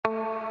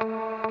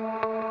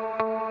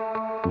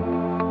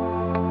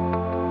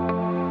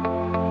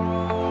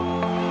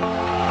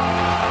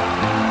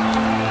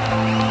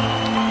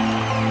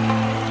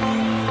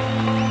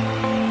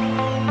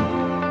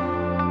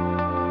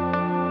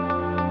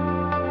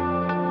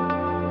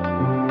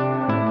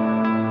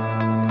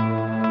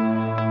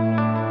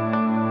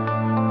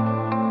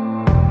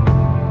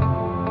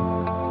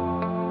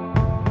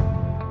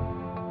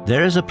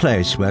There is a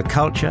place where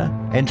culture,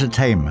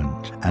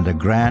 entertainment, and a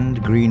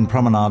grand green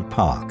promenade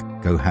park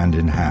go hand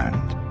in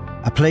hand.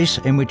 A place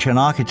in which an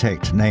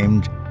architect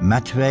named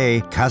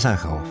Mikhail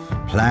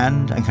Posokhin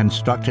planned and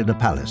constructed a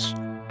palace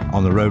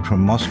on the road from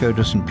Moscow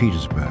to St.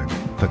 Petersburg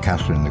for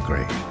Catherine the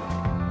Great.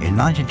 In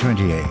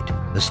 1928,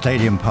 the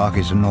stadium park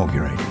is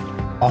inaugurated,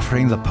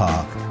 offering the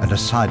park a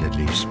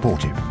decidedly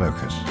sportive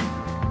focus.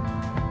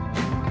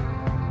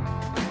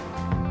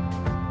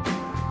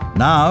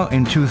 Now,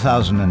 in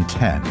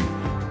 2010,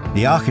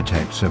 the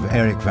architects of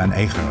Erick van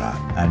Egeraat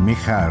and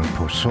Mikhail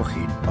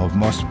Posokhin of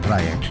Most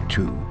Project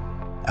 2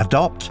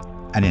 adopt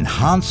and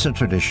enhance the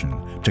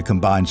tradition to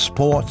combine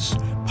sports,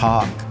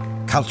 park,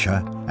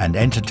 culture, and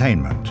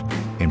entertainment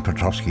in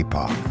Petrovsky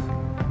Park.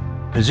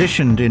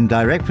 Positioned in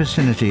direct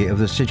vicinity of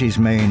the city's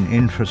main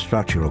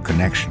infrastructural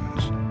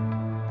connections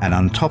and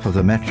on top of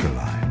the metro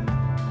line,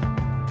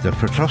 the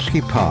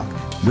Petrovsky Park,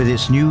 with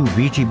its new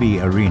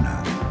VTB Arena,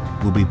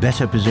 will be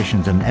better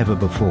positioned than ever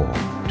before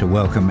to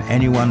welcome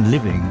anyone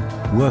living,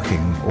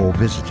 working, or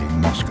visiting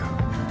Moscow.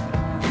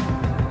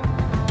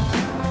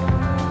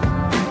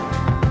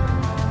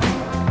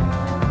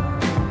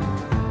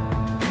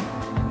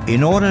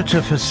 In order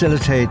to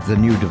facilitate the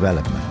new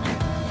development,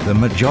 the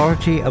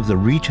majority of the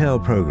retail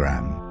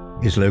program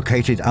is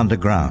located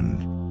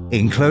underground,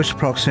 in close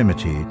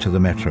proximity to the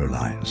metro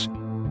lines.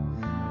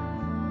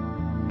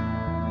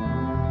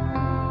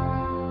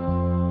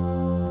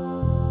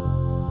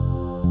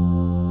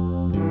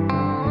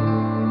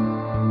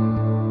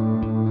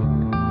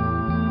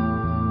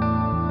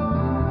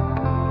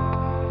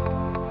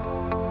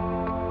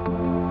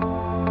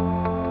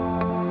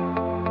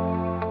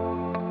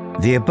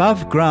 The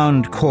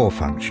above-ground core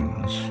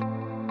functions,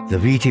 the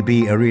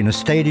VTB Arena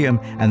Stadium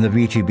and the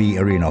VTB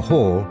Arena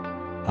Hall,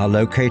 are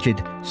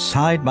located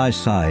side by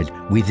side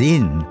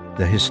within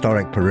the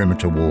historic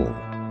perimeter wall,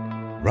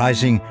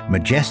 rising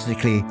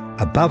majestically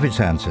above its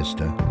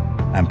ancestor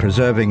and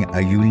preserving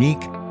a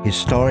unique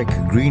historic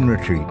green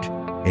retreat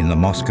in the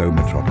Moscow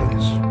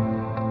metropolis.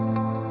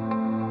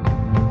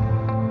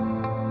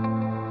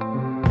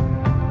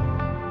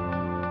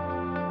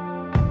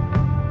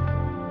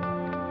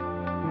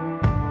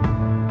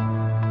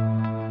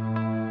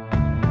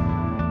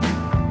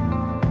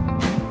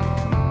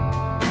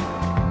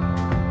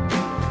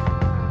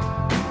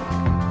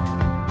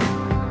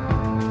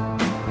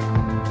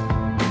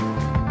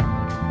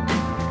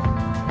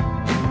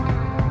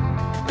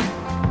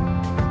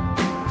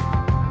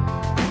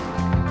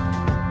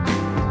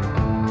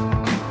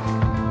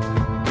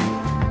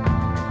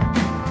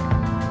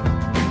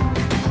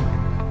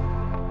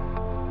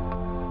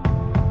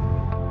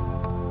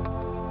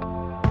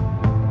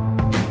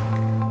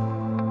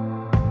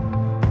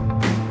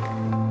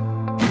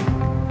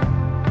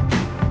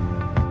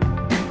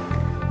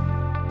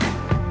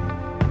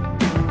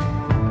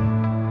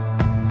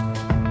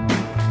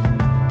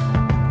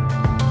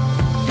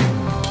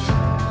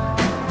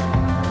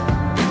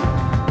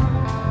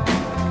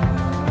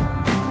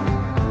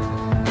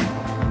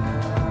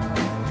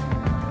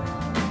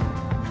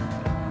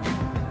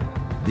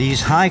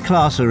 These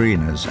high-class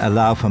arenas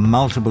allow for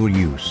multiple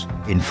use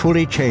in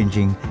fully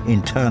changing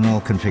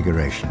internal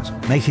configurations,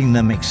 making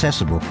them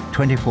accessible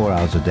 24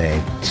 hours a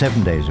day,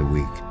 7 days a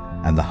week,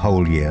 and the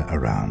whole year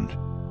around.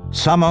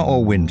 Summer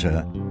or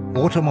winter,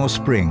 autumn or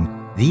spring,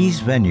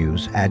 these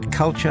venues add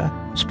culture,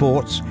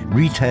 sports,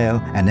 retail,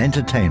 and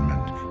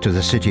entertainment to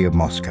the city of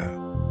Moscow,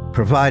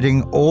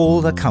 providing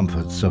all the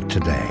comforts of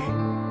today.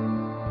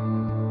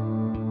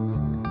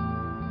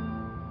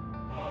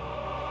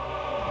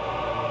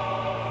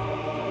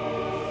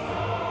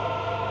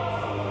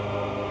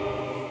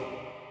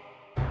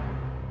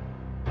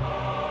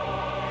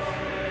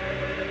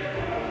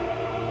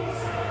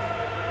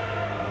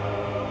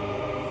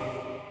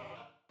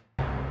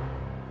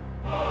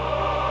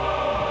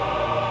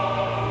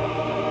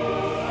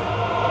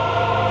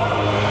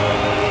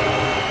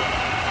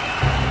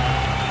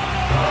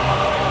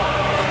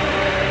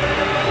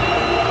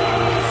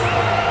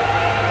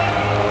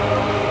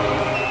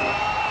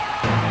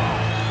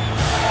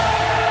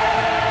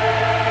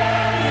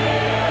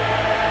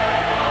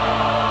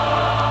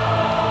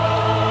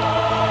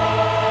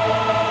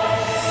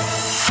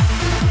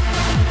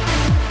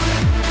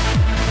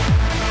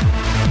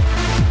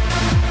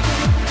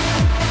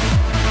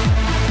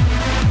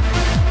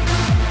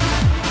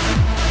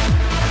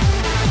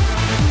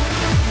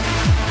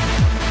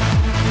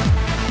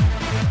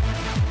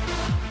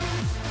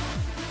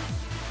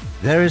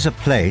 There is a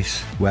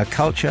place where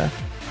culture,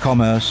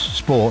 commerce,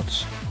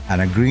 sports,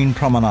 and a green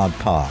promenade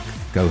park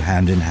go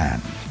hand in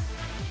hand.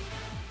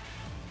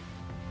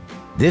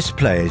 This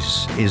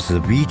place is the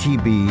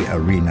VTB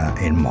Arena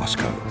in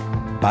Moscow,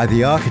 by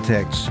the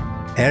architects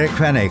Erick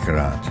van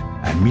Egeraat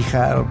and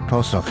Mikhail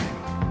Posokhin.